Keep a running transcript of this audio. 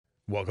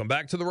Welcome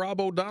back to the Rob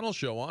O'Donnell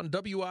Show on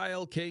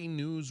WILK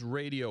News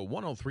Radio,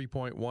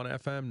 103.1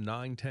 FM,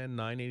 910,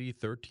 980,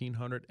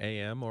 1300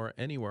 AM, or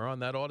anywhere on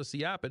that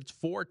Odyssey app. It's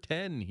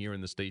 410 here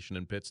in the station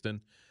in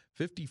Pittston,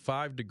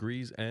 55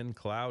 degrees and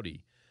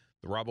cloudy.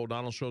 The Rob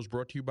O'Donnell Show is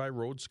brought to you by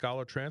Road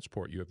Scholar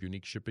Transport. You have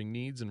unique shipping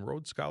needs, and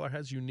Road Scholar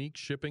has unique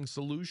shipping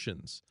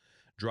solutions.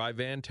 Dry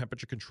van,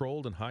 temperature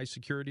controlled, and high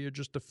security are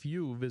just a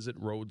few. Visit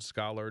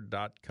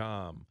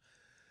roadscholar.com.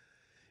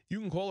 You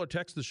can call or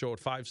text the show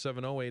at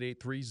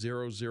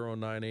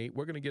 570-883-0098.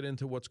 We're going to get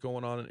into what's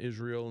going on in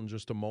Israel in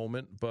just a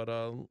moment, but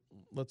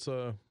let's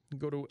go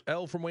to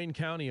Elle from Wayne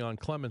County on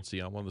clemency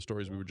on one of the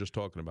stories we were just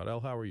talking about. Elle,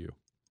 how are you?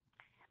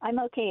 I'm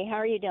okay. How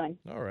are you doing?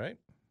 All right.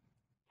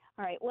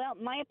 All right. Well,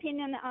 my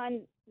opinion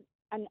on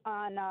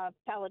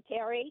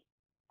Palateri,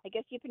 I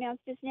guess you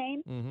pronounced his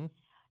name,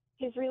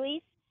 his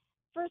release.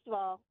 First of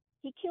all,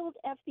 he killed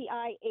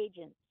FBI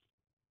agents.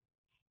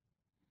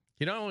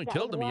 He not only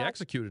killed him, he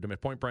executed him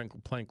at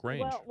point-blank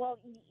range. Well,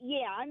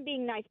 yeah, I'm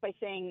being nice by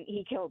saying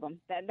he killed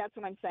them. That's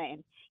what I'm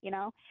saying,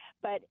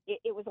 But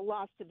it was a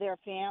loss to their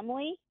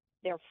family,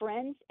 their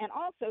friends, and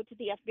also to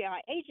the FBI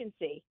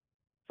agency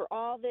for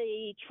all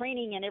the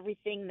training and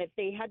everything that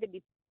they had to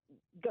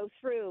go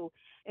through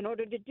in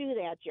order to do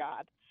that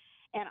job.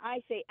 And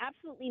I say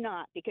absolutely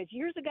not, because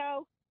years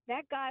ago,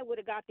 that guy would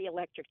have got the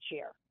electric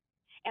chair.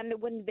 And there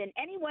wouldn't have been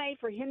any way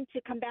for him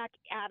to come back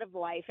out of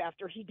life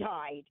after he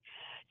died.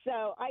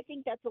 So I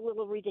think that's a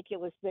little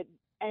ridiculous.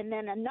 And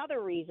then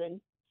another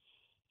reason,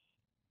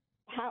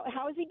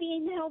 how is he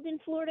being held in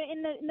Florida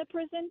in the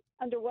prison?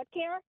 Under what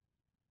care?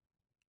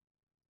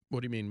 What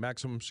do you mean,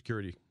 maximum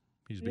security?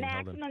 He's being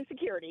held in. Maximum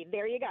security.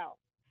 There you go.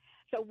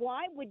 So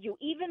why would you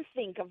even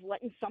think of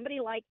letting somebody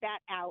like that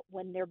out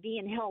when they're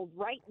being held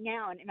right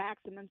now in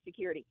maximum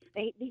security?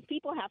 These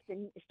people have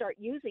to start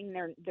using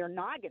their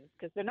noggins,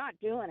 because they're not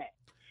doing it.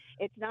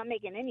 It's not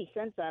making any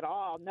sense at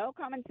all. No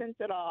common sense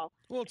at all.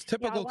 Well, it's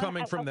typical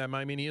coming from them.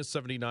 I mean, he is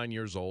 79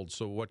 years old,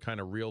 so what kind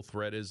of real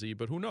threat is he?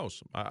 But who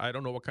knows? I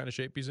don't know what kind of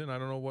shape he's in. I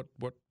don't know what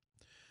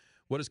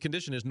his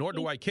condition is, nor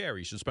do I care.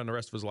 He should spend the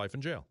rest of his life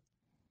in jail.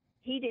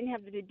 He didn't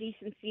have the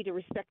decency to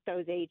respect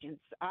those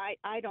agents.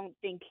 I don't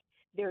think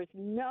there's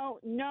no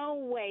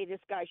way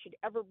this guy should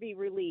ever be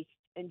released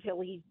until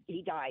he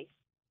dies.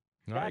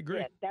 I agree.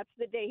 It. That's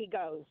the day he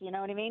goes. You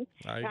know what I mean?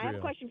 I agree. I have a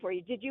question for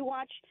you. Did you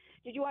watch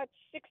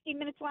 60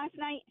 Minutes last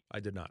night? I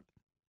did not.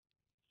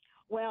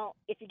 Well,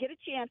 if you get a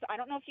chance, I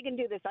don't know if you can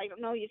do this. I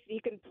don't know if you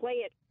can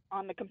play it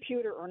on the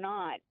computer or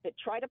not, but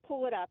try to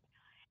pull it up.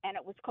 And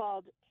it was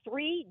called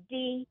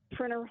 3D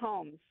Printer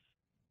Homes.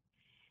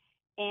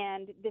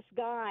 And this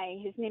guy,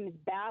 his name is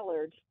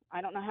Ballard.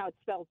 I don't know how it's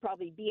spelled,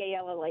 probably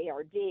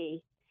Ballard.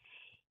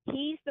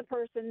 He's the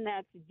person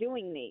that's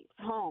doing these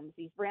homes,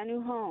 these brand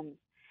new homes.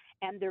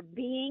 And they're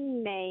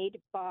being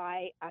made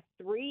by a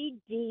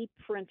 3D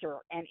printer,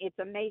 and it's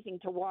amazing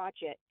to watch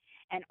it.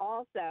 And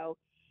also,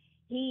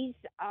 he's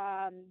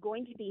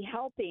going to be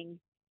helping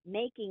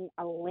making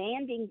a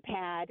landing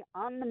pad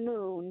on the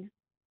moon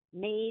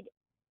made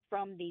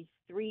from these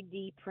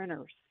 3D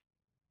printers.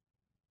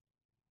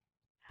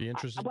 Be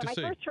interesting to see.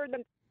 When I first heard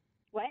them,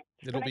 what?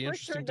 It'll be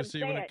interesting to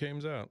see when it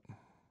comes out.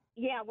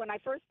 Yeah, when I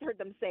first heard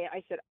them say it,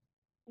 I said,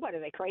 "What, are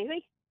they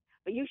crazy?"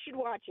 But you should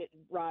watch it,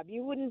 Rob.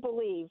 You wouldn't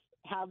believe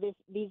how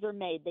these are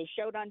made. They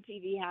showed on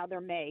TV how they're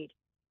made.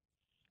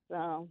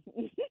 So.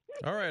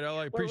 All right,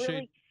 I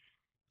appreciate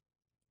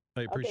you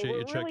checking in.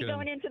 We're really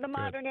going into the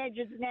modern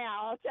ages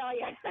now, I'll tell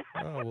you.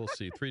 Oh, we'll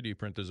see. 3D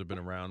printers have been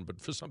around,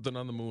 but for something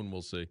on the moon,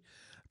 we'll see.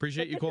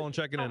 Appreciate you calling,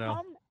 checking in,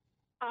 Al.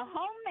 A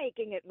home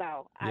making it,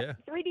 though. Yeah.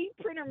 A 3D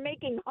printer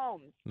making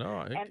homes.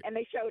 No, and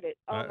they showed it.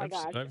 Oh, my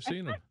gosh. I've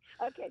seen them.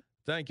 Okay.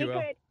 Thank you,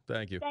 Al.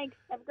 Thank you. Thanks.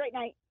 Have a great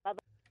night. Bye-bye.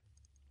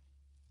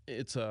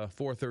 It's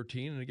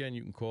 4:13, and again,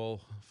 you can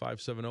call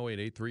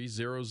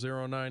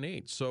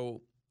 570-883-0098.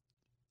 So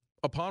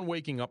upon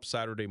waking up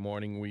Saturday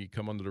morning, we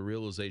come under the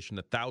realization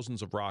that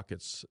thousands of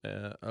rockets,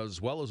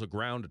 as well as a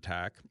ground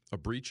attack, a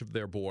breach of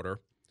their border,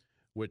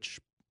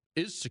 which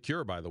is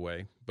secure, by the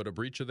way, but a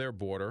breach of their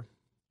border,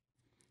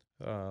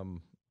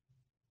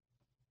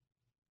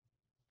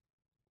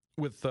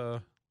 with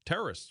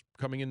terrorists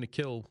coming in to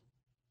kill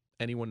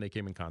anyone they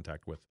came in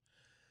contact with.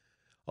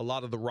 A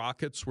lot of the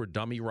rockets were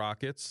dummy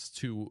rockets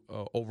to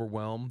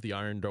overwhelm the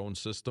Iron Dome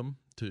system,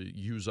 to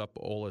use up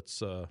all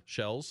its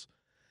shells.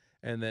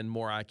 And then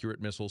more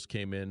accurate missiles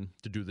came in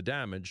to do the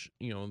damage,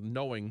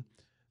 knowing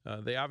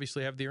they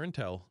obviously have their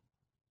intel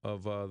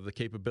of the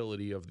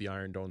capability of the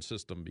Iron Dome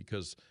system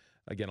because,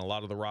 again, a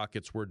lot of the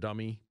rockets were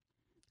dummy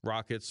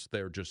rockets.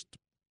 They're just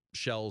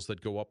shells that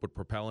go up with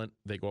propellant.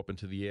 They go up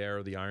into the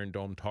air. The Iron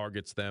Dome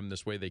targets them.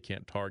 This way they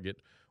can't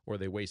target or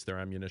they waste their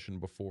ammunition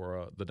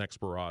before the next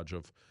barrage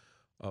of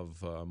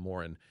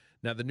Morin.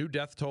 Now, the new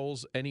death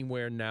tolls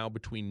anywhere now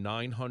between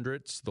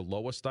 900, the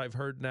lowest I've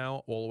heard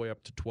now, all the way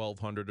up to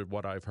 1,200 of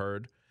what I've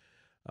heard.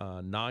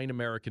 9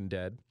 American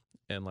dead.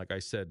 And like I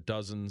said,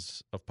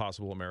 dozens of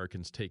possible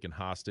Americans taken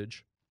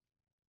hostage.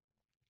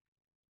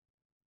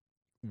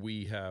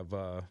 We have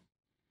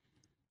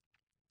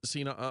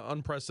seen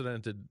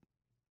unprecedented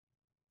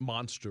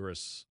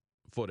monstrous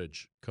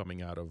footage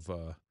coming out of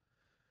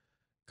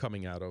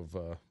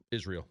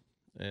Israel,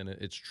 and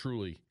it's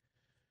truly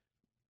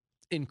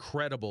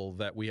incredible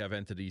that we have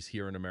entities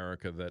here in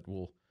America that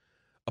will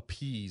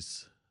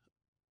appease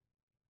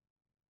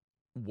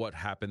what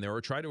happened there or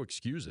try to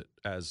excuse it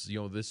as,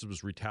 this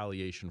was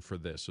retaliation for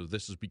this, or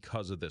this is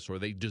because of this, or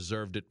they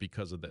deserved it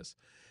because of this.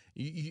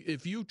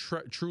 If you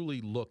truly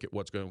look at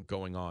what's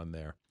going on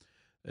there,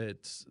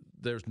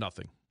 there's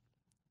nothing.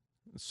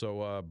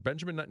 So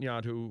Benjamin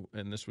Netanyahu,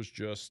 and this was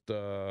just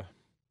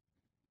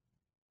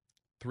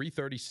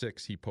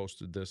 3:36, he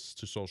posted this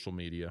to social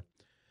media.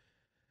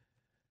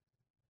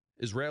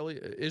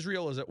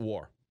 Israel is at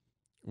war.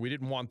 We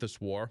didn't want this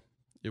war.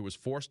 It was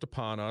forced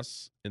upon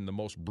us in the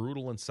most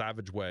brutal and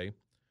savage way.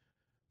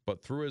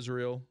 But through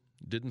Israel,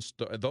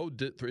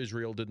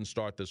 Israel didn't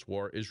start this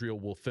war, Israel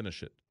will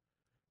finish it.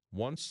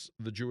 Once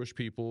the Jewish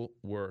people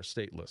were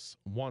stateless,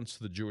 once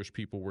the Jewish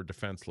people were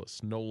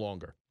defenseless, no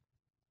longer.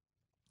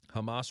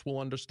 Hamas will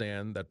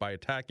understand that by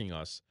attacking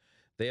us,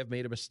 they have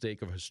made a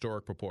mistake of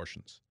historic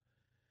proportions.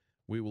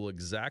 We will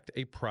exact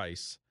a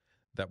price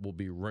that will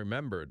be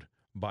remembered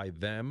by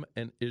them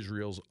and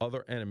Israel's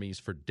other enemies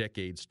for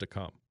decades to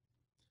come.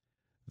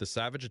 The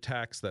savage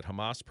attacks that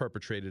Hamas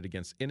perpetrated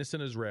against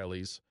innocent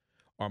Israelis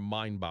are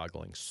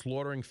mind-boggling,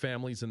 slaughtering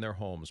families in their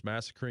homes,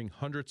 massacring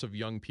hundreds of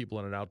young people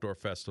in an outdoor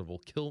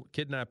festival,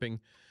 kidnapping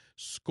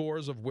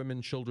scores of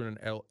women, children,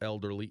 and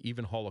elderly,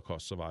 even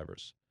Holocaust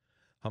survivors.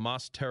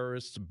 Hamas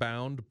terrorists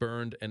bound,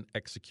 burned, and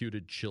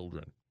executed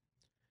children.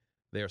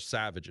 They are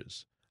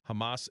savages.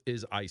 Hamas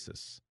is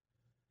ISIS.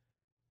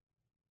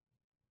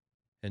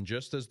 And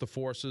just as the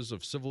forces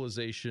of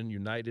civilization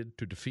united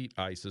to defeat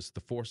ISIS,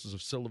 the forces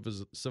of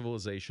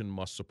civilization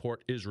must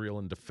support Israel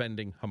in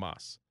defeating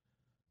Hamas.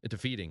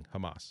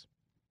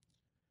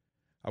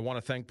 I want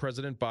to thank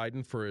President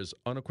Biden for his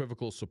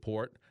unequivocal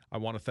support. I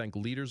want to thank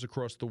leaders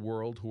across the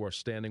world who are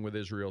standing with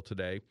Israel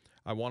today.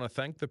 I want to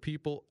thank the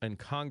people and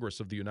Congress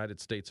of the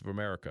United States of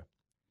America.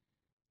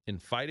 In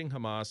fighting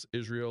Hamas,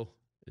 Israel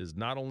is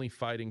not only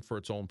fighting for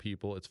its own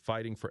people, it's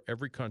fighting for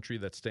every country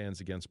that stands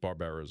against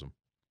barbarism.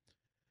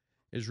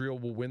 Israel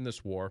will win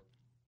this war,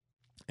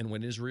 and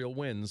when Israel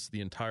wins,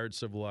 the entire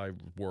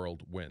civilized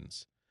world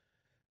wins.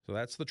 So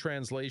that's the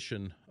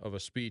translation of a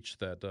speech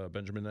that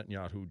Benjamin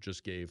Netanyahu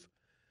just gave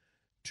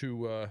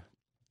to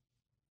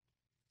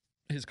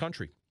his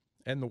country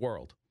and the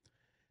world.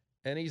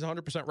 And he's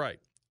 100% right.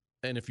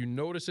 And if you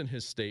notice in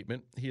his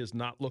statement, he is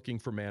not looking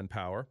for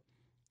manpower.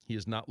 He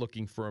is not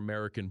looking for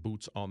American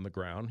boots on the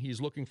ground.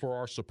 He's looking for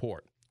our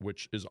support,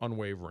 which is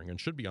unwavering and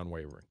should be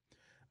unwavering,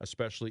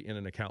 especially in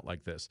an account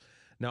like this.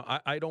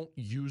 Now, I don't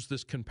use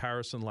this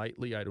comparison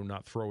lightly. I do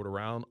not throw it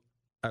around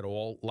at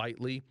all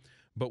lightly.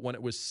 But when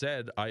it was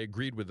said, I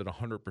agreed with it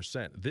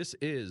 100%. This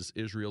is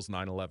Israel's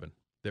 9/11.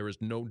 There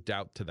is no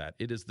doubt to that.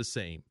 It is the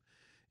same.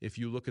 If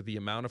you look at the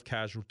amount of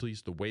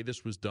casualties, the way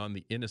this was done,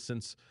 the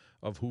innocence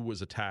of who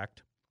was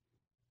attacked,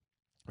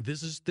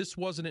 this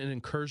wasn't an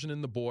incursion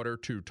in the border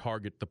to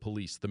target the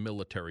police, the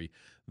military,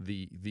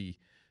 the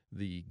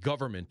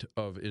government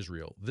of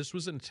Israel. This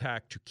was an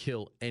attack to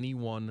kill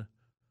anyone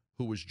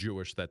who was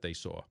Jewish that they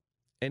saw,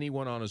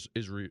 anyone on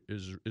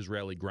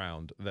Israeli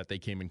ground that they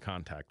came in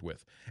contact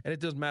with. And it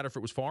doesn't matter if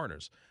it was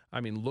foreigners.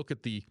 I mean, look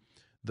at the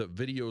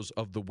videos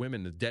of the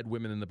women, the dead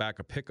women in the back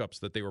of pickups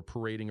that they were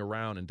parading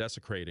around and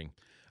desecrating.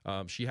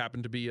 She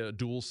happened to be a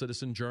dual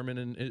citizen, German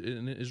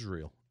and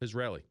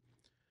Israeli.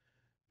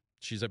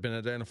 She's been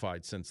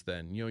identified since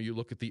then. You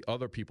look at the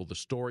other people, the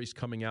stories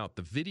coming out,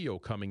 the video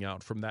coming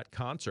out from that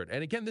concert.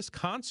 And again, this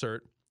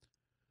concert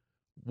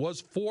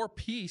was for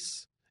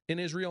peace in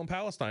Israel and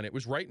Palestine. It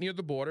was right near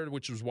the border,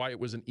 which was why it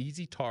was an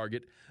easy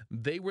target.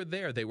 They were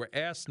there. They were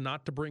asked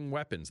not to bring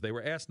weapons. They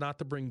were asked not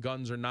to bring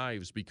guns or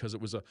knives because it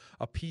was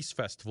a peace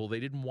festival. They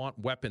didn't want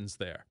weapons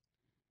there.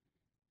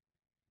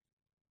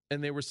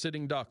 And they were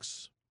sitting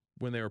ducks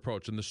when they were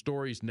approached. And the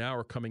stories now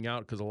are coming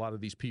out because a lot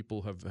of these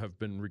people have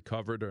been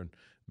recovered and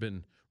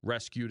been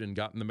rescued and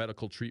gotten the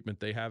medical treatment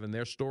they have. And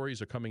their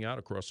stories are coming out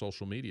across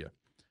social media.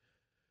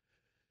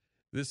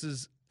 This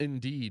is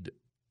indeed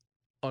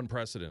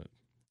unprecedented.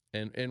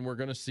 And we're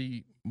going to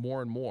see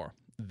more and more.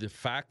 The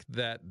fact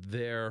that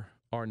there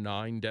are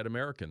 9 dead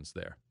Americans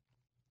there,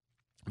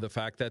 the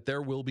fact that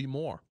there will be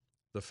more,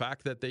 the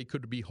fact that they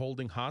could be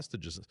holding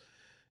hostages.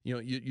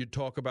 You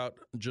talk about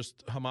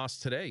just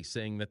Hamas today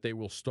saying that they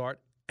will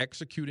start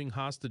executing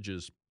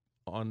hostages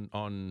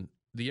on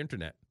the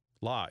internet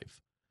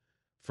live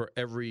for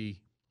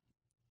every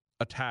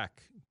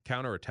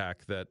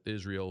counterattack that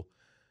Israel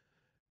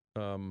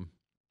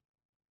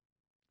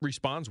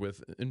responds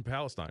with in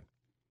Palestine.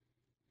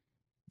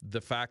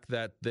 The fact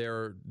that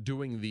they're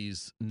doing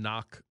these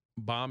knock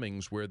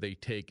bombings where they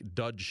take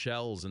dud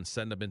shells and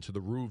send them into the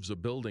roofs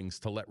of buildings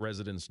to let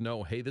residents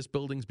know, hey, this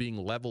building's being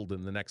leveled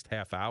in the next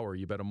half hour.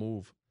 You better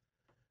move.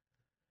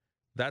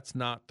 That's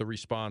not the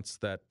response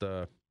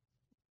that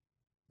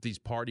these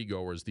party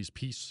goers, these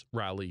peace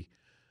rally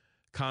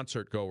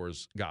concert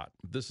goers got.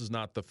 This is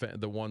not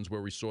the ones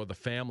where we saw the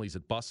families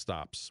at bus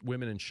stops,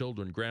 women and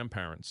children,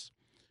 grandparents,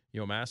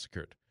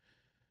 massacred.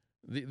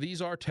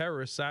 These are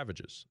terrorist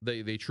savages.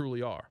 They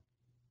truly are.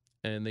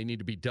 And they need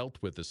to be dealt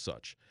with as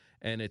such.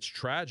 And it's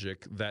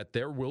tragic that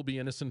there will be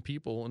innocent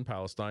people in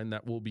Palestine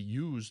that will be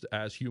used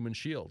as human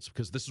shields,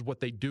 because this is what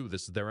they do.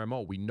 This is their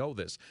MO. We know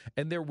this.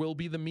 And there will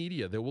be the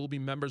media. There will be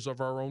members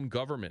of our own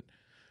government.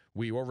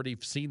 We already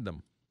seen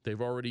them. They've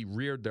already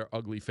reared their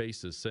ugly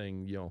faces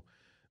saying,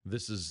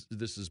 this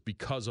is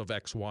because of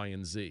X, Y,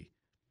 and Z.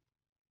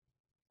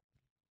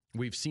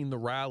 We've seen the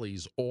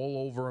rallies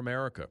all over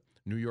America,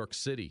 New York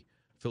City,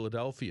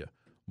 Philadelphia,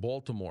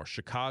 Baltimore,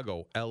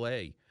 Chicago,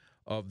 L.A.,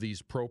 of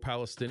these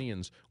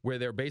pro-Palestinians, where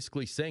they're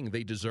basically saying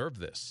they deserve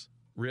this.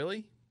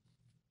 Really?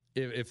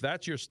 If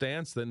that's your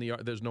stance, then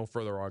there's no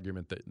further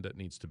argument that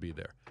needs to be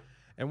there.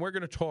 And we're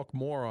going to talk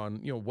more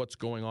on what's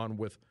going on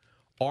with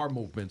our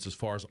movements as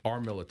far as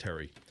our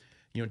military.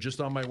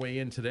 Just on my way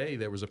in today,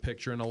 there was a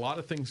picture and a lot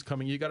of things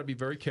coming. You got to be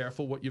very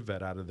careful what you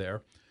vet out of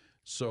there.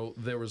 So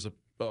there was a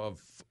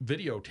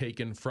video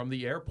taken from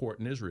the airport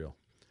in Israel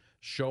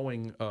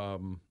showing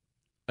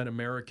an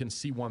American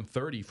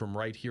C-130 from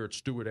right here at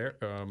Stewart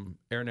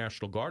Air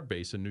National Guard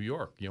Base in New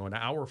York, an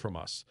hour from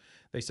us.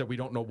 They said, we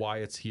don't know why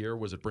it's here.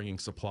 Was it bringing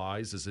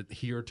supplies? Is it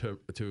here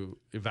to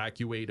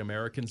evacuate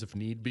Americans if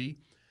need be?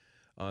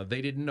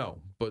 They didn't know,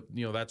 but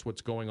that's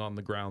what's going on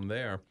the ground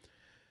there.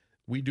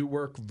 We do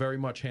work very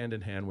much hand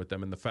in hand with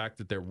them, and the fact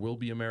that there will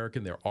be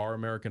there are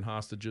American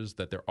hostages,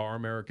 that there are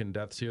American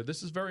deaths here,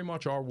 this is very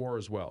much our war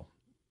as well.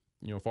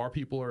 If our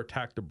people are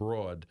attacked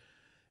abroad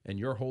and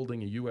you're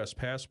holding a U.S.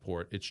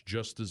 passport, it's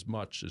just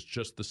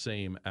the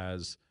same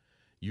as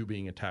you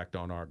being attacked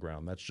on our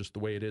ground. That's just the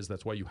way it is.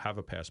 That's why you have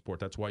a passport.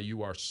 That's why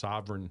you are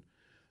sovereign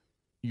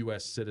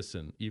U.S.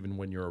 citizen, even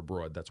when you're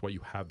abroad. That's why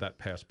you have that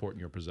passport in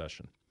your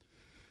possession.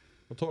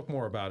 We'll talk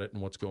more about it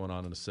and what's going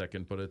on in a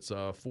second, but it's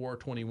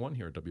 4:21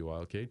 here at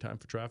WILK. Time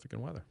for traffic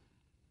and weather.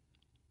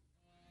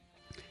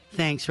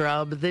 Thanks,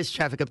 Rob. This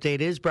traffic update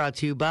is brought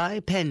to you by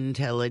Penn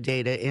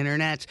Teledata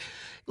Internet.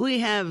 We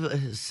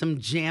have some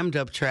jammed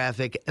up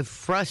traffic,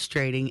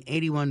 frustrating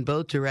 81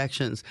 both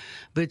directions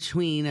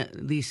between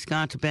the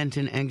Scott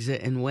Benton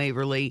exit and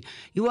Waverly.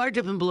 You are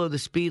dipping below the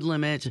speed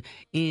limit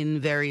in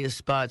various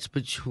spots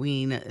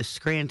between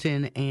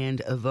Scranton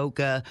and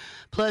Avoca.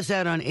 Plus,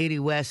 out on 80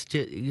 West,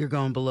 you're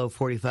going below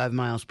 45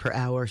 miles per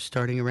hour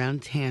starting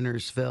around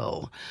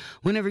Tannersville.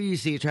 Whenever you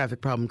see a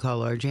traffic problem,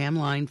 call our jam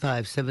line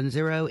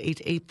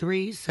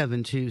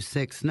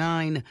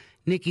 570-883-7269.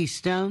 Nikki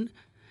Stone,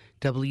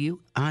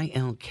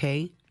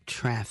 WILK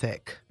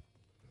Traffic.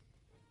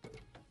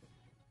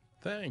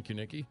 Thank you,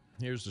 Nikki.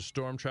 Here's the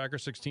Storm Tracker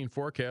 16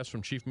 forecast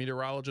from Chief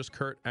Meteorologist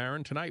Kurt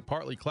Aaron. Tonight,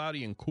 partly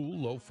cloudy and cool,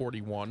 low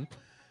 41.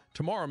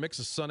 Tomorrow, mix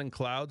of sun and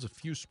clouds, a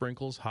few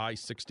sprinkles, high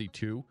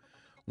 62.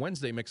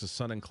 Wednesday, mix of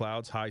sun and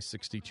clouds, high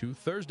 62.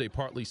 Thursday,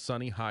 partly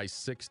sunny, high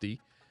 60.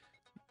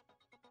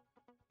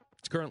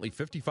 It's currently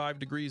 55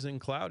 degrees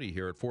and cloudy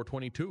here at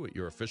 422 at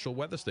your official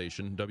weather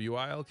station,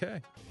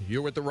 WILK.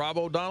 You're with the Rob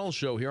O'Donnell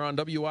Show here on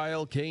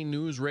WILK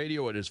News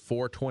Radio. It is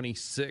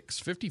 426,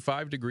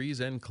 55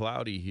 degrees and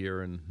cloudy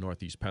here in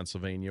northeast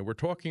Pennsylvania. We're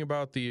talking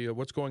about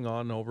what's going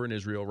on over in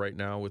Israel right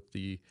now with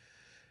the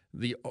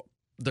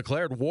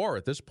declared war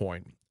at this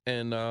point,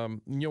 and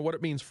what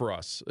it means for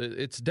us.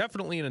 It's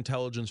definitely an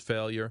intelligence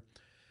failure.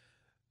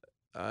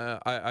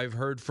 I've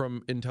heard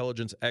from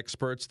intelligence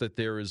experts that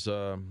there is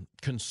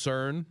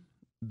concern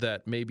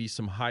that maybe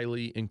some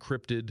highly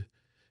encrypted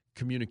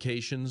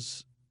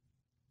communications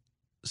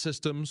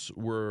systems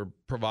were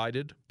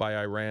provided by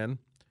Iran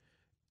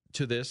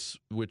to this,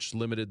 which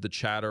limited the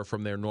chatter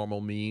from their normal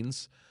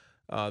means.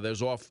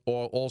 There's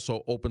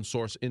also open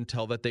source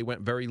intel that they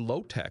went very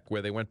low tech,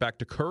 where they went back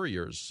to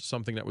couriers,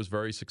 something that was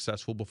very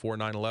successful before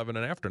 9/11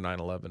 and after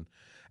 9/11.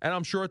 And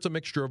I'm sure it's a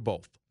mixture of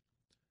both.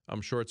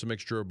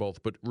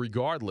 But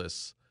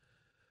regardless,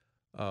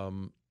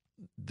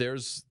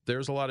 there's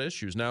a lot of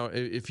issues. Now,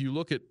 if you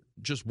look at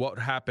just what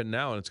happened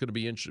now, and it's going to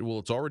be interesting. Well,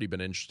 it's already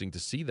been interesting to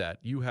see that.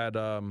 You had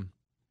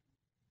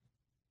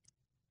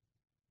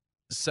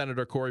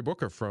Senator Cory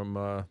Booker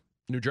from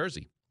New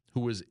Jersey,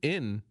 who was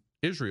in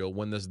Israel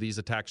when these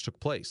attacks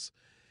took place.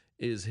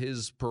 Is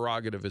his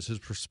prerogative, is his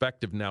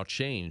perspective now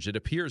changed? It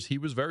appears he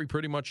was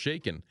pretty much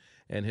shaken,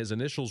 and his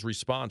initial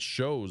response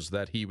shows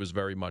that he was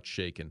very much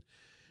shaken.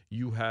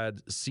 You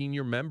had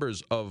senior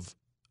members of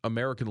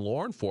American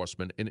law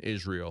enforcement in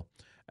Israel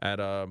at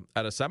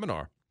a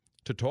seminar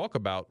to talk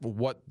about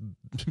what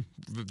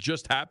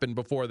just happened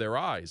before their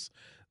eyes.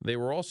 They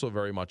were also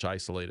very much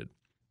isolated.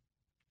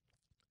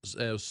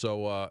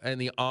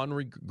 And the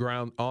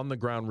on the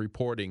ground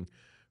reporting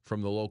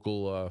from the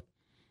local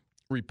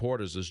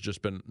reporters has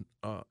just been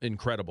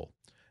incredible.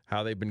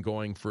 How they've been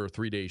going for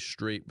 3 days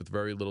straight with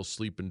very little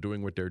sleep and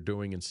doing what they're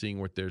doing and seeing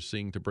what they're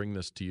seeing to bring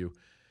this to you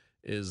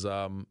is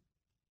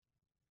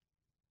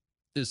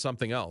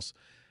something else.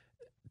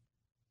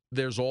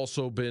 There's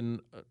also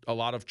been a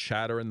lot of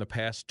chatter in the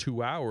past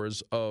 2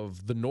 hours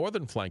of the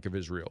northern flank of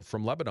Israel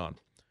from Lebanon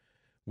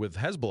with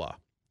Hezbollah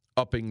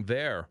upping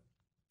their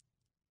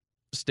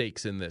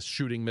stakes in this,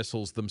 shooting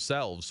missiles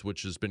themselves,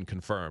 which has been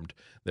confirmed.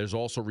 There's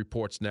also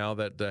reports now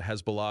that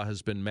Hezbollah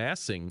has been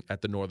massing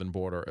at the northern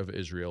border of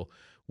Israel,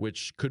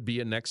 which could be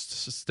a next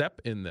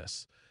step in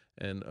this.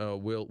 And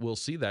we'll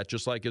see that,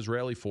 just like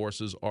Israeli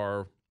forces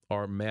are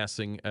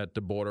massing at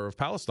the border of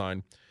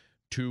Palestine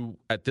to,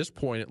 at this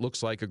point, it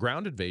looks like a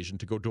ground invasion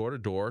to go door to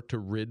door to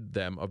rid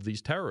them of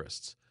these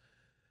terrorists.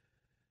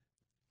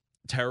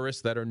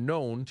 Terrorists that are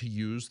known to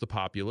use the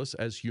populace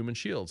as human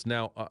shields.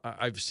 Now,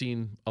 I've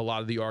seen a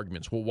lot of the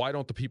arguments. Well, why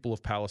don't the people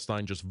of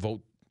Palestine just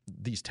vote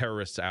these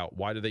terrorists out?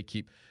 Why do they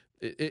keep?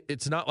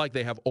 It's not like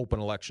they have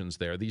open elections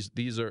there.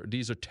 These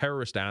are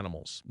terrorist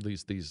animals.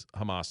 These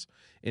Hamas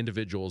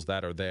individuals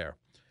that are there.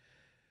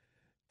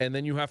 And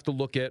then you have to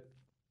look at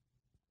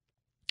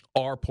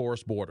our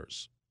porous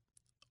borders.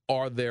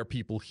 Are there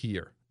people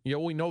here?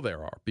 We know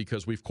there are,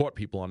 because we've caught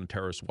people on a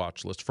terrorist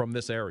watch list from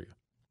this area.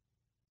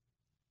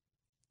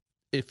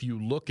 If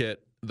you look at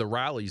the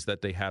rallies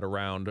that they had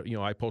around,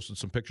 I posted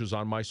some pictures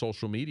on my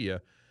social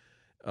media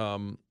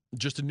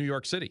just in New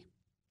York City.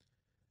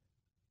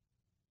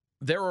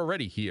 They're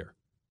already here.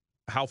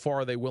 How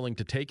far are they willing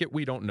to take it?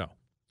 We don't know.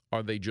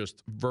 Are they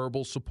just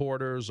verbal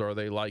supporters? Are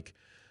they like,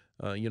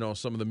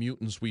 some of the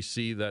mutants we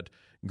see that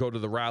go to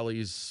the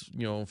rallies,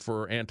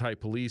 for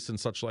anti-police and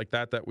such like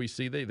that we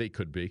see? They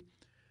could be.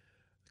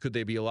 Could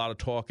they be a lot of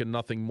talk and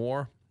nothing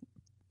more?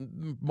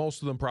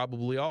 Most of them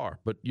probably are,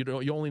 but you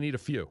only need a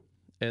few.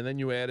 And then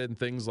you add in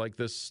things like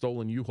this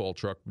stolen U-Haul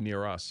truck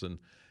near us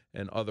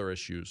and other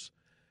issues.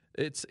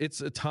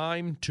 It's a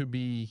time to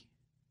be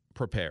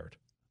prepared.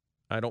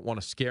 I don't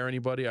want to scare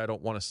anybody. I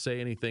don't want to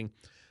say anything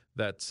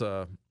that's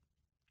I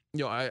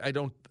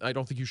don't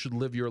think you should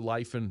live your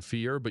life in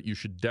fear, but you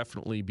should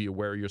definitely be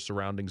aware of your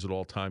surroundings at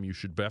all time. You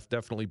should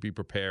definitely be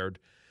prepared.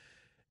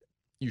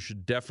 You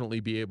should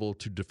definitely be able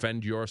to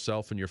defend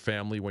yourself and your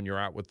family when you're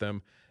out with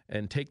them,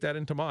 and take that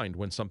into mind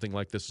when something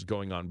like this is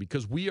going on,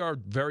 because we are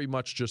very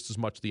much just as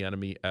much the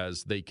enemy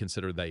as they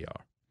consider they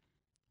are.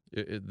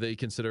 They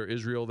consider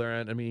Israel their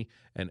enemy,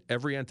 and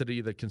every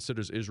entity that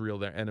considers Israel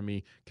their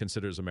enemy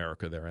considers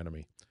America their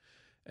enemy.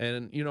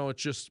 And,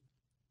 it's just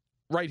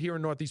right here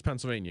in Northeast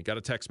Pennsylvania, got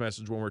a text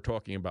message when we're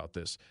talking about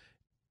this.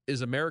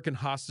 Is American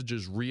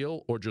hostages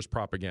real or just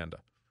propaganda?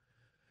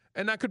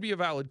 And that could be a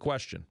valid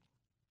question.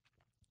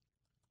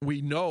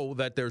 We know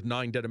that there's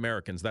 9 dead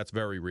Americans. That's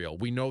very real.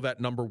 We know that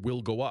number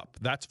will go up.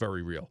 That's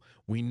very real.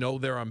 We know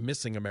there are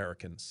missing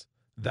Americans.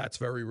 That's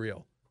very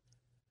real.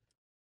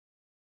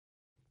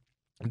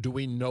 Do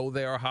we know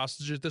they are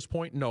hostages at this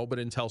point? No, but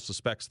intel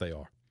suspects they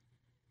are.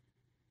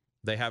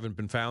 They haven't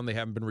been found. They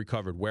haven't been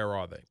recovered. Where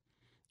are they?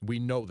 We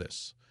know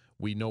this.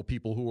 We know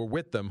people who were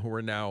with them who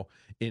are now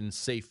in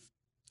safe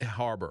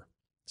harbor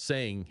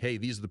saying, hey,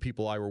 these are the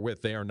people I were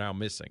with. They are now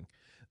missing.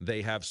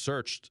 They have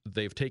searched.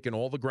 They've taken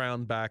all the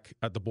ground back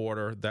at the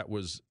border that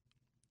was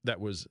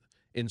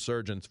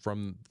insurgents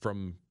from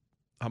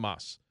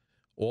Hamas.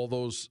 All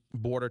those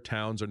border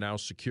towns are now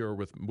secure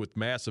with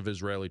massive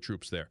Israeli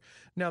troops there.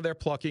 Now they're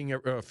plucking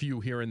a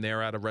few here and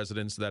there out of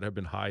residents that have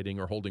been hiding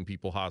or holding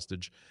people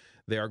hostage.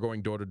 They are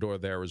going door to door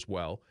there as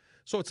well.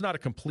 So it's not a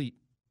complete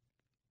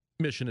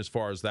mission as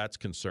far as that's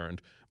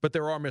concerned, but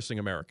there are missing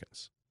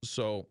Americans.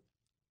 So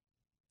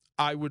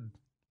I would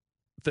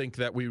think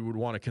that we would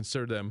want to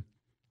consider them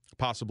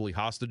possibly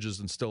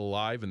hostages and still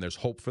alive, and there's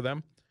hope for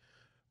them,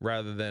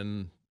 rather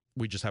than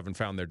we just haven't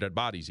found their dead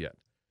bodies yet.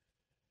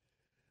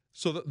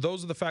 So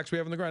those are the facts we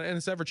have on the ground, and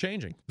it's ever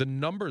changing. The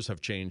numbers have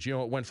changed.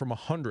 It went from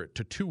 100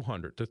 to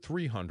 200 to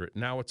 300.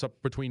 Now it's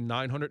up between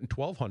 900 and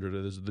 1,200.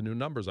 Those are the new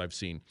numbers I've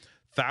seen.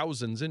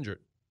 Thousands injured.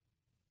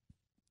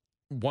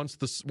 Once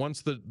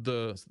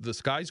the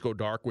skies go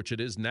dark, which it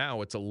is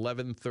now, it's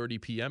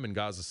 11:30 p.m. in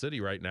Gaza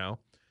City right now.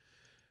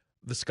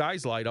 The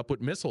skies light up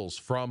with missiles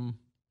from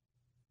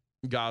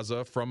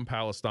Gaza, from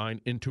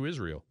Palestine into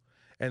Israel.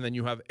 And then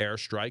you have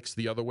airstrikes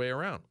the other way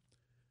around.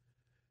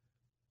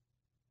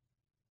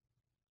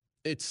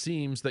 It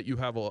seems that you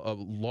have a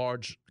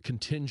large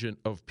contingent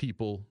of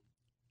people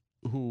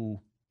who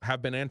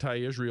have been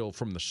anti-Israel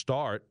from the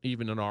start,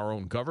 even in our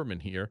own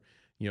government here.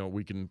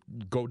 We can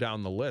go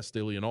down the list,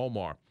 Ilhan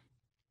Omar,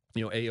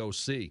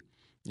 AOC.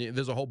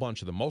 There's a whole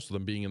bunch of them, most of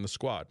them being in the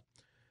squad.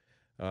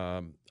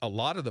 A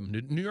lot of them,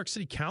 New York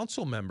City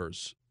council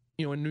members,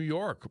 in New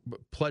York,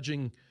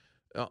 pledging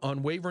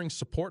unwavering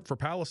support for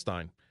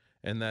Palestine,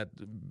 and that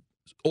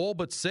all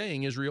but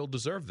saying Israel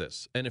deserved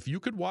this. And if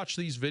you could watch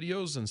these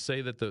videos and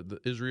say that the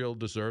Israel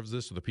deserves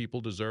this or the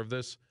people deserve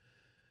this,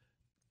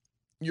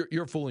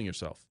 you're fooling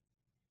yourself.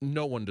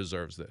 No one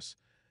deserves this.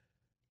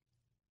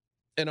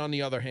 And on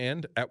the other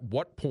hand, at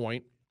what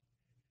point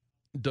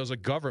does a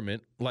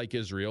government like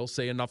Israel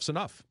say enough's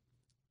enough?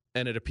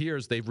 And it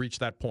appears they've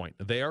reached that point.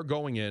 They are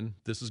going in.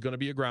 This is going to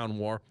be a ground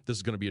war. This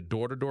is going to be a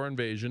door-to-door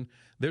invasion.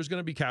 There's going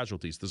to be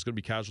casualties. There's going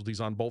to be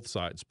casualties on both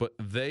sides. But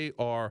they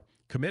are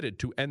committed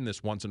to end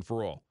this once and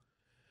for all.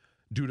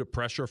 Due to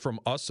pressure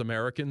from us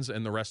Americans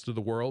and the rest of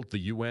the world, the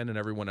UN and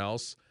everyone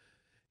else,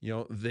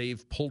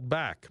 they've pulled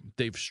back.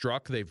 They've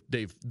struck.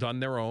 They've done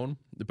their own,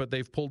 but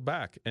they've pulled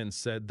back and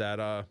said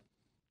that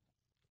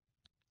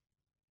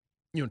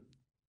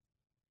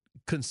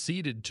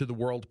conceded to the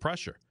world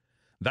pressure.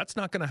 That's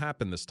not going to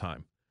happen this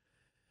time.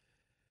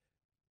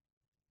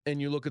 And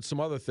you look at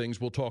some other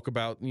things. We'll talk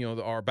about,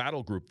 our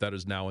battle group that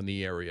is now in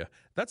the area.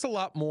 That's a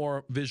lot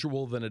more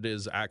visual than it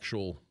is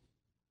actionable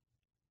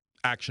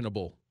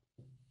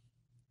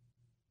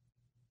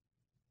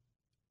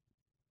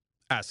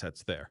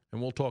assets there.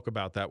 And we'll talk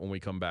about that when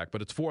we come back.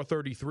 But it's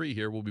 4:33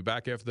 here. We'll be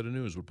back after the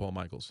news with Paul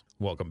Michaels.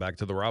 Welcome back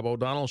to the Rob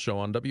O'Donnell Show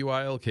on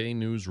WILK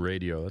News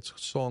Radio. That's a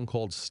song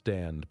called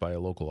Stand by a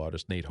local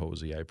artist, Nate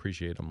Hosey. I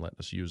appreciate him letting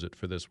us use it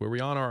for this, where we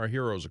honor our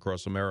heroes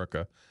across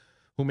America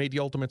who made the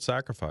ultimate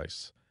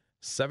sacrifice.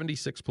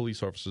 76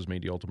 police officers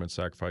made the ultimate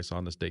sacrifice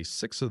on this day,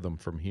 6 of them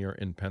from here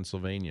in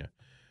Pennsylvania.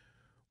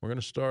 We're going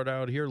to start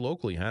out here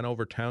locally.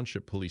 Hanover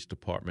Township Police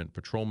Department,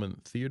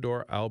 Patrolman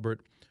Theodore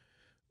Albert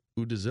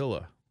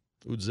Udzilla,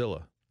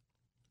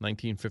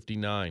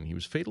 1959. He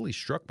was fatally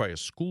struck by a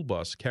school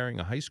bus carrying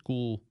a high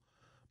school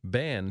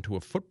band to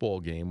a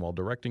football game while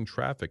directing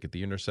traffic at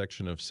the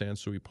intersection of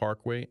Sansui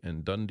Parkway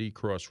and Dundee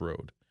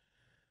Crossroad.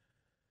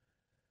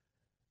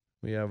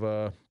 We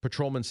have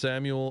Patrolman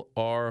Samuel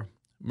R.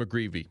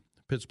 McGreevy,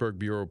 Pittsburgh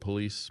Bureau of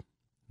Police,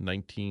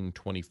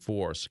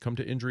 1924, succumbed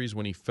to injuries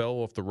when he fell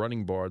off the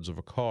running boards of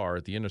a car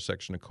at the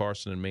intersection of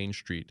Carson and Main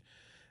Street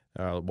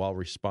while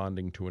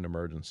responding to an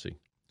emergency.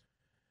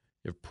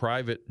 You have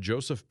Private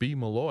Joseph B.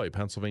 Malloy,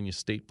 Pennsylvania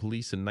State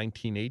Police, in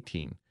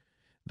 1918,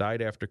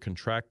 died after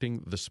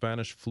contracting the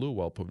Spanish flu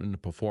while in the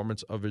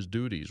performance of his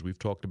duties. We've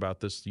talked about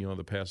this,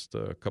 the past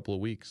couple of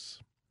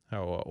weeks,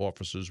 how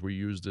officers were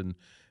used in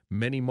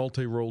many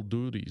multi-role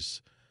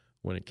duties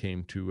when it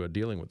came to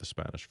dealing with the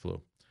Spanish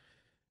flu.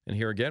 And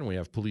here again, we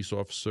have Police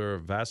Officer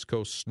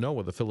Vasco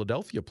Snow of the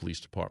Philadelphia Police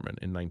Department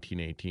in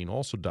 1918,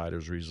 also died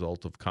as a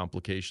result of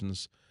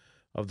complications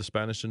of the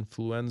Spanish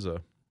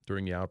influenza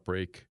during the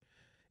outbreak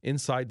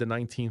inside the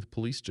 19th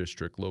Police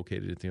District,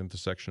 located at the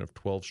intersection of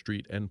 12th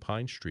Street and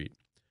Pine Street.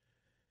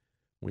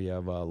 We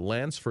have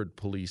Lansford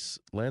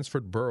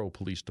Borough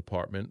Police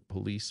Department,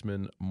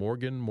 Policeman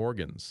Morgan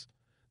Morgans,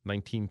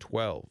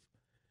 1912.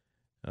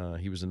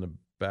 He was in the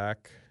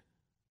back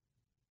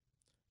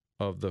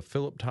of the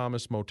Philip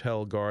Thomas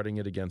Motel guarding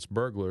it against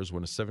burglars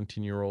when a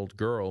 17-year-old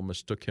girl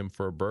mistook him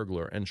for a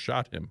burglar and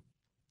shot him.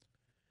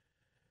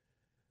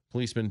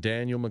 Policeman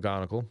Daniel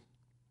McGonigal,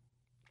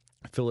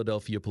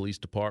 Philadelphia Police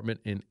Department,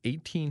 in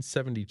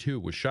 1872,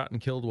 was shot and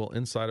killed while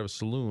inside of a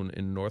saloon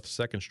in North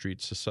 2nd Street.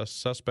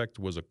 Suspect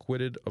was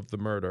acquitted of the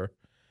murder.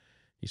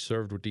 He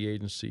served with the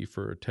agency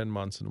for 10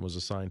 months and was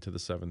assigned to the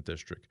 7th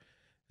District.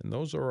 And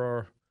those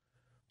are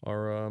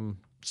our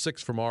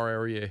 6 from our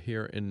area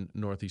here in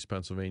Northeast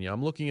Pennsylvania.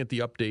 I'm looking at the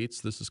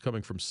updates. This is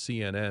coming from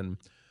CNN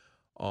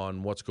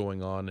on what's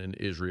going on in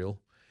Israel.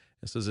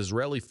 It says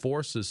Israeli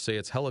forces say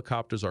its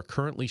helicopters are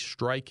currently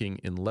striking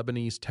in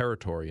Lebanese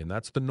territory, and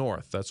that's the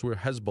north. That's where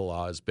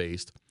Hezbollah is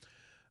based,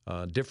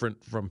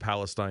 different from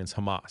Palestine's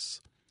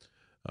Hamas.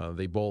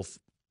 They both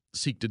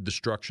seek the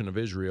destruction of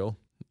Israel,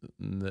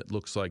 and it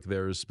looks like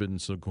there's been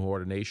some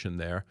coordination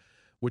there,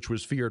 which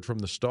was feared from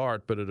the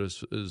start, but it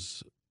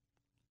is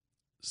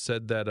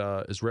said that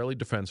Israeli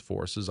Defense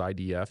Forces,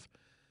 IDF,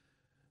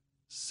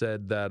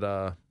 said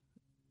that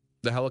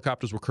the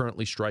helicopters were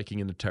currently striking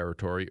into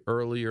territory.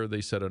 Earlier,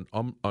 they said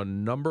a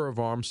number of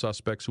armed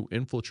suspects who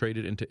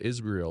infiltrated into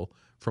Israel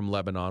from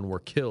Lebanon were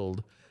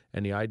killed,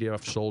 and the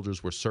IDF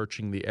soldiers were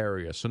searching the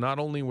area. So not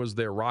only was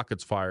there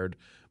rockets fired,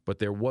 but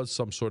there was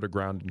some sort of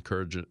ground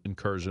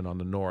incursion on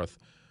the north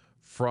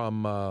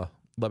from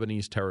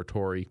Lebanese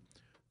territory,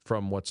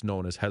 from what's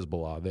known as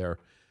Hezbollah, their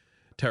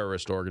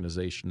terrorist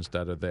organizations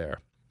that are there.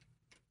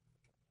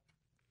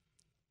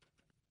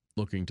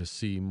 Looking to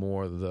see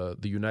more of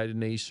the United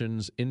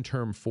Nations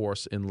interim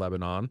force in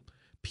Lebanon.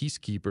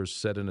 Peacekeepers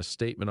said in a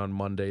statement on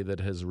Monday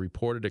that has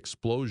reported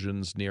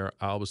explosions near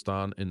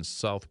Al-Bastan in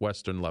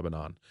southwestern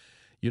Lebanon.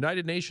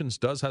 United Nations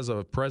does has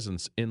a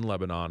presence in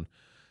Lebanon.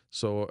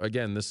 So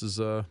again, this is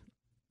a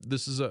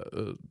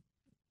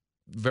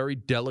very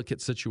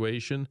delicate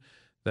situation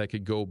that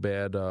could go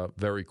bad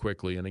very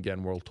quickly. And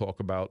again, we'll talk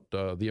about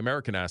the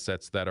American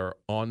assets that are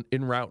en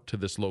route to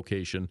this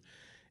location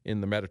in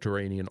the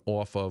Mediterranean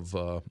off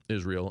of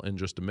Israel in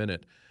just a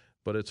minute.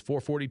 But it's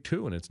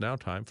 4:42, and it's now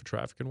time for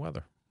traffic and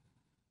weather.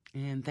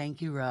 And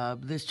thank you,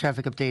 Rob. This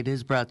traffic update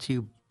is brought to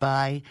you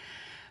by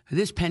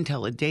this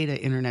Pentella Data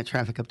Internet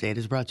Traffic Update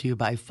is brought to you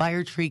by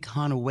Firetree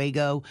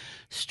Conewago.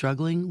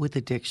 Struggling with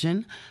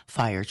addiction?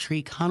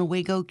 Firetree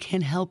Conewago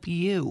can help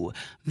you.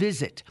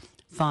 Visit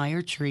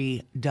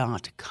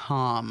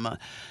firetree.com.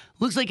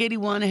 Looks like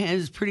 81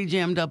 has pretty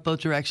jammed up both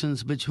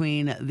directions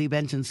between the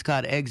Benton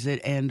Scott exit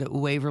and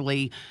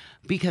Waverly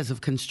because of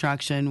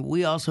construction.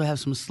 We also have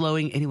some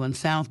slowing 81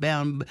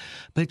 southbound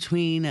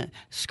between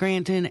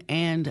Scranton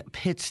and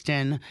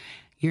Pittston.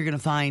 You're going to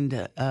find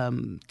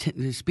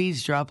the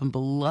speeds dropping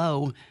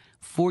below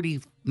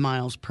 40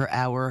 miles per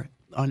hour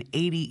on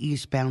 80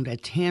 eastbound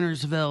at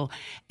Tannersville,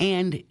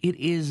 and it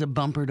is a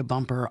bumper to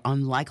bumper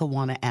on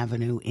Lackawanna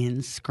Avenue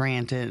in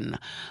Scranton.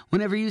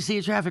 Whenever you see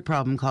a traffic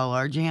problem, call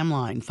our jam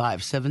line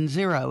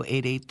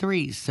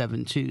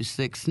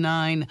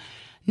 570-883-7269.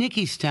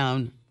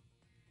 Nickystown,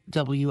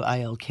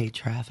 WILK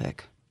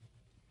traffic.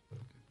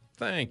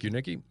 Thank you,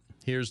 Nikki.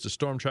 Here's the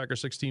Storm Tracker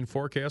 16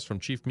 forecast from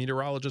Chief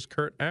Meteorologist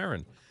Kurt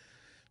Aaron.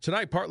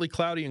 Tonight, partly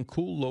cloudy and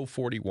cool, low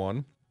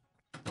 41.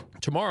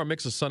 Tomorrow, a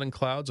mix of sun and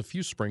clouds, a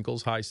few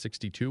sprinkles, high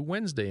 62.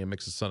 Wednesday, a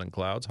mix of sun and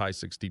clouds, high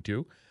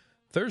 62.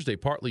 Thursday,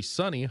 partly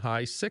sunny,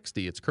 high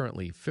 60. It's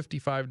currently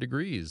 55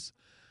 degrees.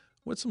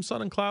 With some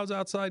sun and clouds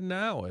outside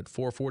now at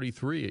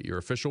 4:43 at your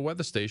official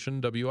weather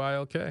station,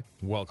 WILK.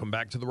 Welcome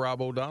back to the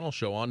Rob O'Donnell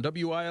Show on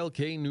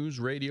WILK News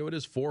Radio. It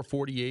is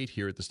 4:48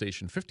 here at the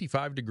station,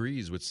 55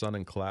 degrees with sun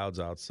and clouds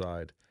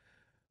outside.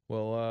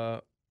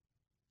 Well,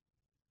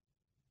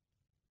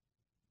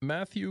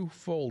 Matthew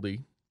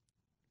Foldy,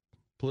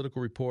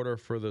 political reporter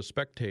for The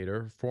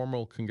Spectator,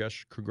 former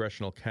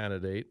congressional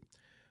candidate,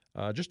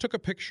 just took a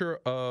picture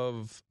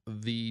of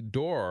the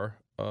door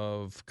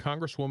of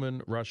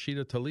Congresswoman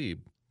Rashida Tlaib,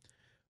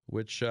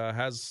 which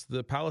has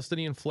the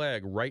Palestinian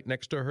flag right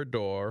next to her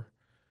door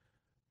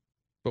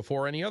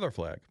before any other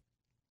flag.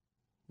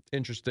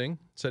 Interesting.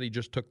 Said he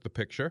just took the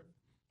picture.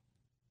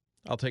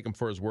 I'll take him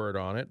for his word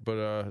on it.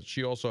 But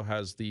she also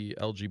has the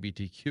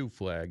LGBTQ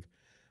flag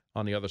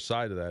on the other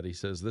side of that. He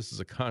says this is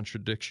a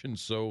contradiction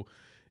so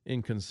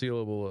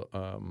inconceivable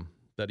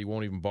that he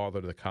won't even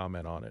bother to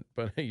comment on it.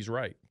 But he's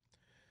right.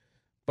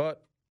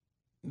 But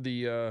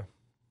the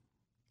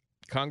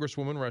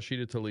Congresswoman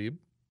Rashida Tlaib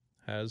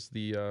has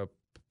the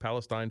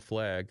Palestine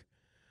flag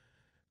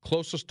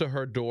closest to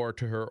her door,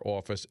 to her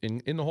office in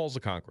the halls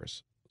of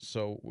Congress.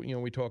 So,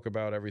 we talk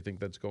about everything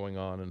that's going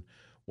on and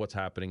what's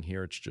happening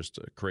here. It's just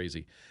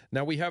crazy.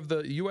 Now, we have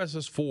the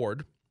USS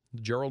Ford,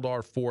 Gerald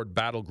R. Ford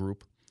battle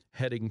group,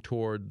 heading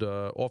toward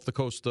off the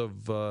coast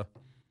of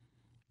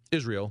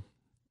Israel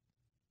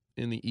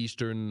in the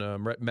eastern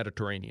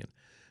Mediterranean.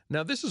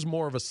 Now, this is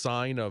more of a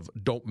sign of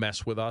don't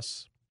mess with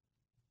us,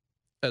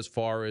 as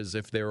far as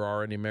if there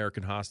are any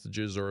American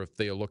hostages or if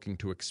they are looking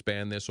to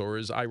expand this, or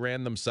is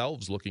Iran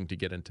themselves looking to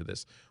get into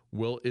this?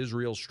 Will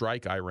Israel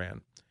strike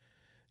Iran?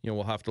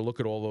 We'll have to look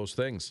at all those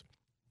things.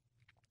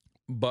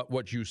 But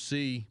what you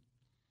see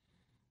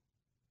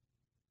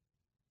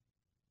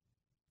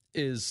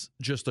is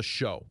just a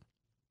show.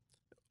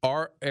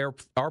 Our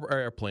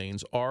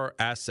airplanes, our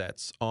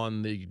assets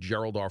on the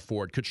Gerald R.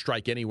 Ford could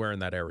strike anywhere in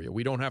that area.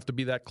 We don't have to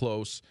be that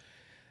close.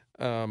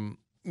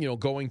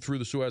 Going through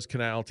the Suez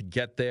Canal to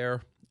get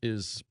there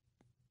is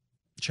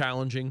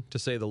challenging, to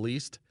say the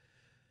least.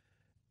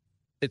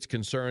 It's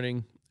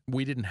concerning.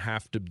 We didn't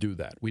have to do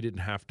that. We didn't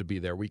have to be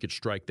there. We could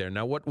strike there.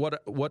 Now,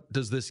 what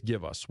does this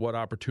give us? What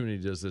opportunity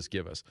does this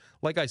give us?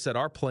 Like I said,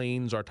 our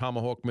planes, our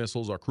Tomahawk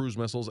missiles, our cruise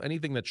missiles,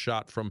 anything that's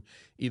shot from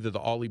either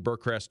the Arleigh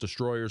Burcrest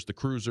destroyers, the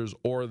cruisers,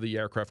 or the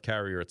aircraft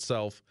carrier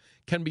itself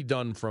can be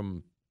done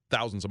from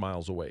thousands of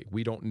miles away.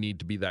 We don't need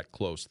to be that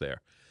close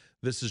there.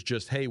 This is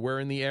just, hey, we're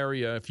in the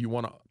area. If you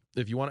want to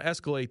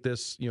escalate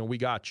this, we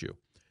got you.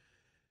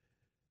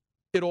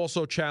 It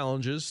also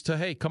challenges to,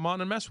 hey, come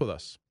on and mess with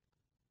us,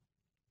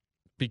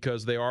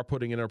 because they are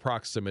putting in a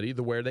proximity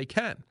to where they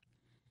can,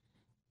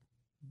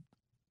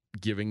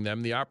 giving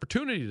them the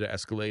opportunity to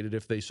escalate it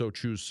if they so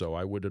choose so.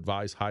 I would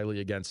advise highly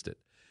against it.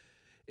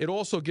 It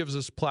also gives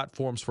us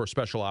platforms for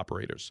special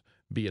operators,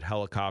 be it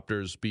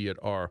helicopters, be it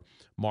our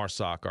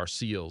MARSOC, our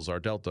SEALs, our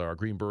Delta, our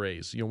Green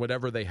Berets,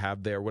 whatever they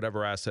have there,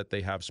 whatever asset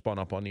they have spun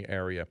up on the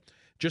area.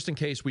 Just in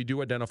case we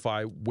do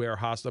identify where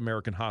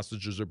American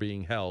hostages are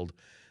being held,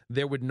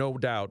 there would no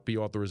doubt be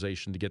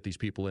authorization to get these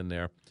people in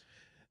there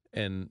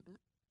and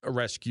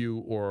rescue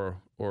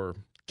or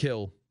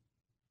kill,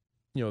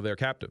 their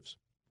captives,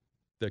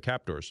 their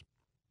captors.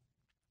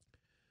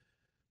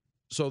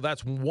 So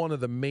that's one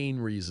of the main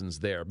reasons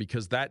there,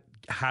 because that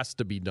has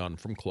to be done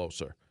from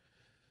closer.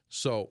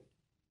 So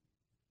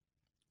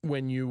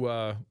when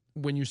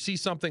you see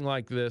something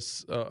like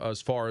this, as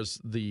far as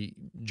the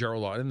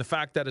Gerald R., and the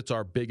fact that it's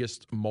our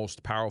biggest,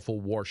 most powerful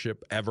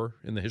warship ever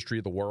in the history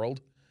of the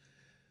world,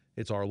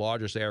 it's our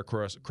largest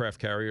aircraft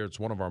carrier, it's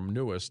one of our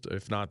newest,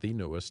 if not the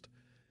newest.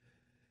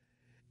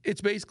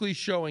 It's basically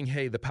showing,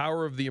 hey, the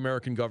power of the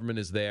American government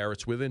is there.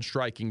 It's within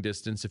striking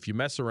distance. If you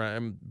mess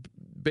around,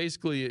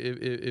 basically,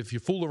 if you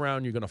fool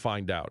around, you're going to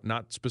find out.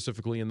 Not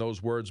specifically in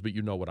those words, but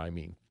you know what I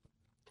mean.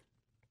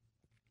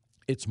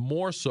 It's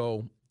more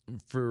so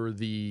for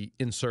the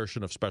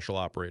insertion of special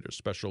operators,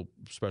 special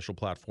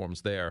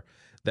platforms there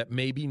that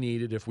may be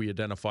needed if we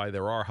identify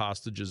there are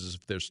hostages,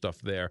 if there's stuff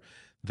there.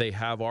 They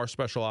have our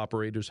special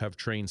operators have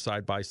trained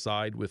side by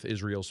side with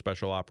Israel's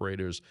special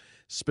operators,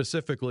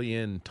 specifically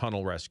in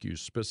tunnel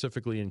rescues,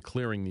 specifically in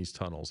clearing these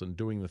tunnels and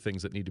doing the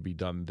things that need to be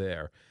done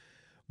there.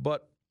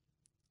 But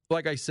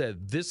like I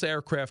said, this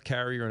aircraft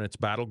carrier and its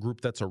battle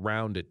group that's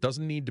around it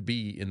doesn't need to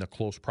be in the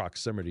close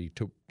proximity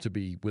to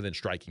be within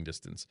striking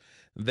distance.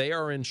 They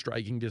are in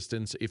striking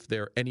distance if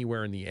they're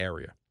anywhere in the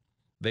area.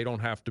 They don't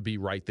have to be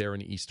right there in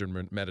the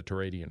eastern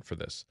Mediterranean for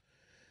this.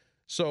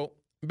 So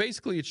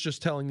basically it's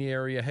just telling the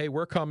area, hey,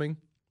 we're coming.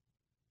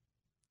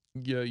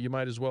 You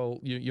might as well,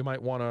 you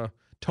might want to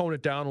tone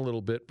it down a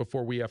little bit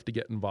before we have to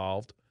get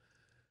involved.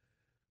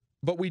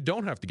 But we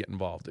don't have to get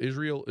involved.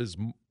 Israel is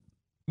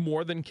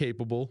more than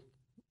capable.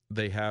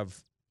 They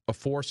have a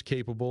force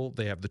capable.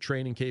 They have the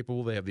training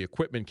capable. They have the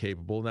equipment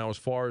capable. Now, as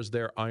far as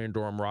their Iron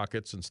Dome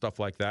rockets and stuff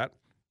like that,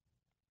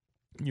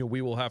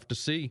 we will have to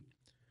see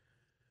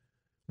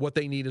what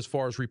they need as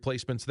far as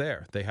replacements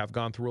there. They have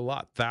gone through a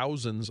lot.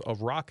 Thousands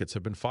of rockets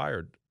have been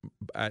fired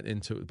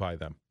by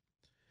them.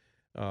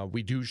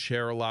 We do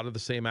share a lot of the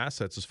same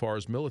assets as far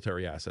as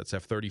military assets,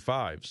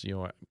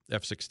 F-35s,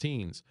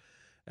 F-16s,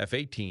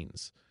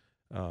 F-18s.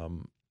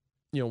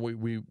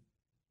 We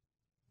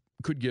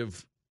could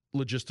give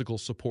logistical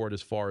support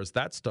as far as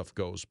that stuff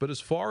goes. But as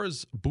far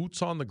as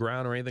boots on the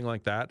ground or anything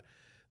like that,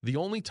 the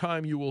only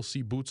time you will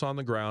see boots on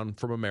the ground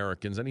from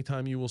Americans,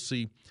 anytime you will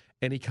see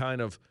any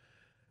kind of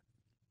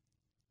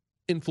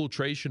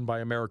infiltration by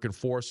American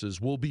forces,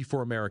 will be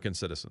for American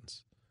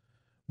citizens,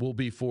 will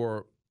be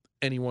for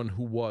anyone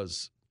who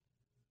was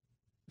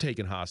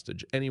taken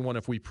hostage, anyone,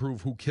 if we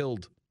prove who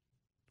killed,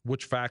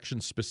 which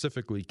faction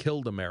specifically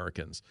killed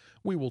Americans,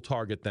 we will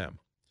target them.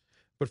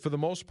 But for the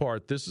most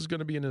part, this is going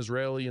to be an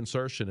Israeli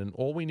insertion, and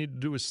all we need to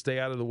do is stay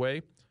out of the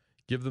way,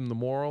 give them the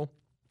moral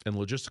and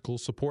logistical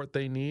support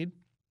they need,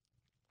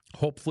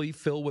 hopefully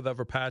fill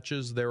whatever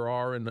patches there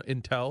are in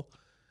intel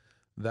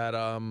that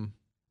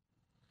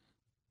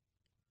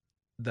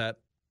that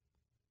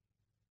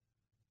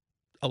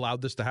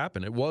allowed this to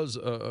happen. It was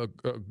a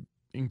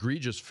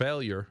egregious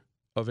failure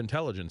of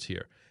intelligence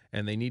here,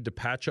 and they need to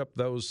patch up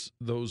those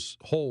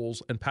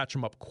holes and patch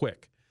them up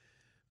quick.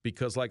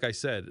 Because, like I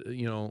said,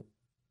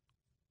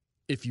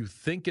 if you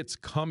think it's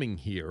coming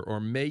here or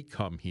may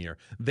come here,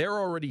 they're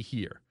already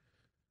here.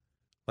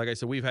 Like I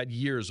said, we've had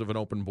years of an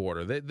open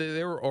border.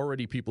 There were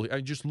already people. I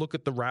just look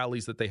at the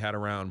rallies that they had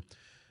around.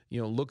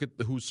 Look at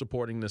who's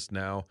supporting this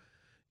now.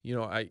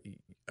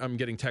 I'm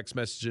getting text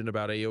messaging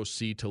about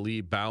AOC,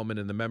 Tlaib, Bauman,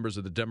 and the members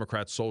of the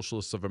Democrat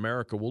Socialists of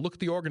America. Well, look at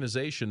the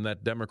organization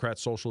that Democrat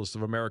Socialists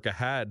of America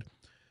had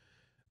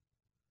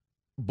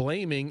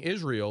blaming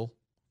Israel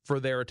for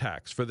their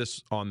attacks, for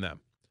this on them.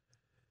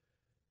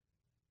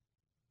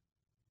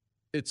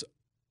 It's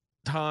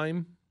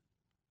time,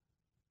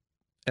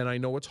 and I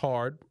know it's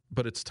hard,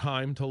 but it's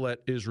time to let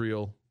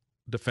Israel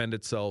defend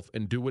itself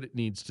and do what it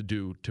needs to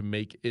do to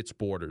make its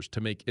borders,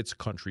 to make its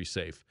country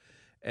safe.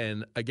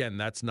 And again,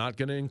 that's not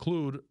going to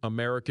include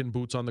American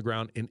boots on the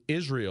ground in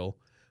Israel,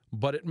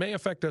 but it may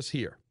affect us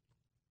here,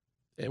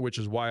 which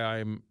is why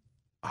I'm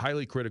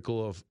highly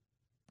critical of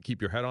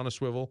keep your head on a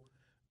swivel,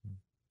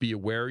 be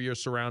aware of your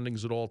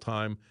surroundings at all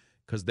time,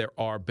 because there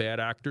are bad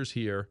actors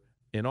here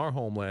in our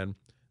homeland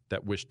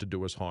that wish to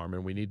do us harm,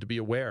 and we need to be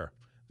aware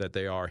that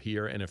they are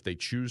here. And if they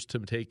choose to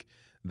take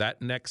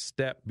that next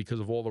step because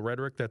of all the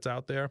rhetoric that's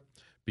out there,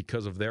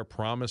 because of their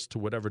promise to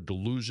whatever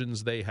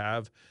delusions they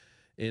have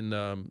in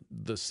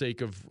the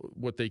sake of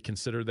what they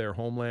consider their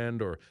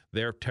homeland or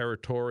their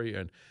territory.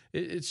 And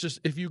it's just,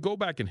 if you go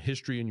back in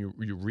history and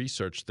you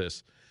research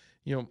this,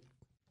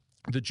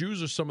 the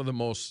Jews are some of the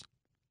most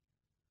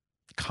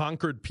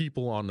conquered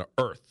people on the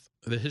earth,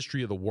 the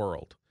history of the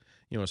world.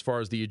 As far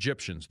as the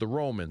Egyptians, the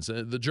Romans,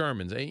 the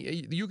Germans,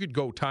 you could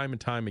go time and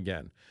time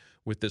again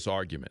with this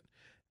argument.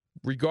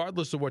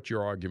 Regardless of what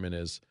your argument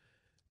is,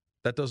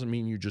 that doesn't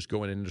mean you just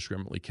go and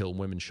indiscriminately kill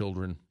women,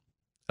 children,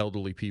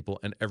 elderly people,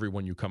 and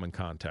everyone you come in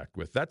contact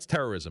with. That's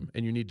terrorism,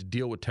 and you need to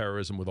deal with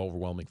terrorism with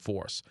overwhelming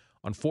force.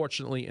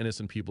 Unfortunately,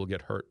 innocent people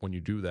get hurt when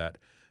you do that.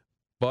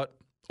 But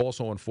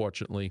also,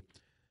 unfortunately,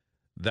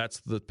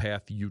 that's the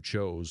path you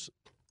chose.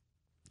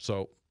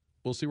 So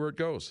we'll see where it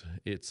goes.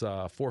 It's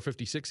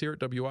 4:56 here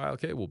at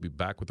WILK. We'll be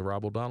back with the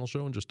Rob O'Donnell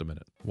Show in just a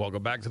minute.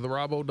 Welcome back to the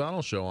Rob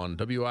O'Donnell Show on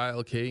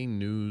WILK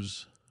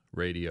News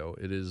Radio.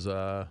 It is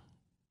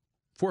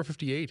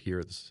 4:58 here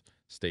at this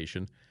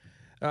station.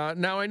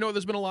 Now, I know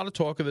there's been a lot of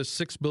talk of this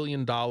 $6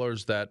 billion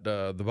that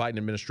the Biden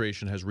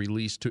administration has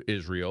released to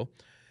Israel.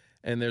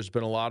 And there's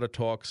been a lot of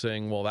talk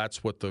saying, well,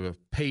 that's what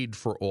paid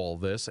for all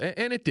this.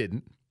 And it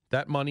didn't.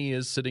 That money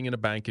is sitting in a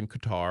bank in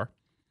Qatar,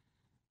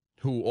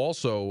 who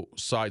also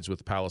sides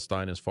with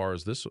Palestine as far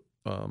as this,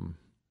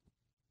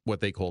 what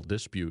they call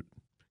dispute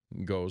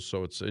goes.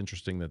 So it's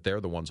interesting that they're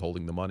the ones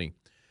holding the money.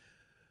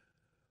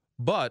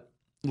 But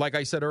like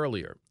I said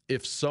earlier,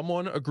 if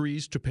someone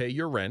agrees to pay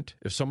your rent,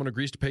 if someone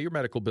agrees to pay your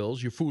medical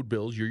bills, your food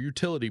bills, your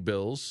utility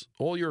bills,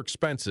 all your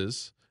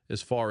expenses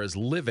as far as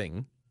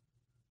living,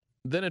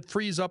 then it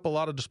frees up a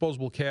lot of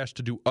disposable cash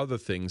to do other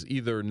things,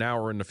 either now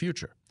or in the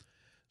future.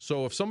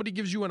 So if somebody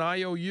gives you an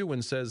IOU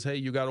and says, hey,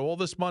 you got all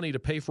this money to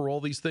pay for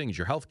all these things,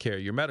 your health care,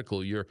 your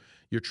medical, your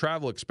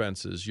travel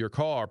expenses, your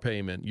car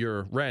payment,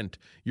 your rent,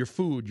 your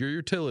food, your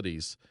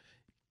utilities,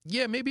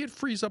 yeah, maybe it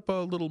frees up a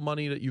little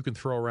money that you can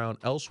throw around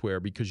elsewhere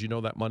because you know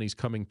that money's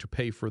coming to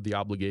pay for the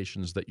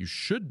obligations that you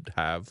should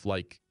have,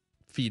 like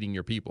feeding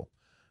your people,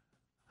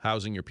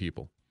 housing your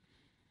people,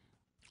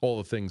 all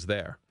the things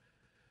there.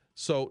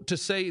 So to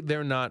say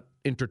they're not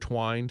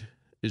intertwined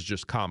is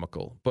just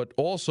comical. But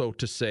also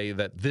to say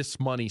that this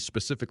money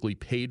specifically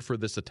paid for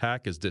this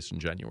attack is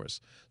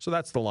disingenuous. So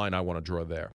that's the line I want to draw there.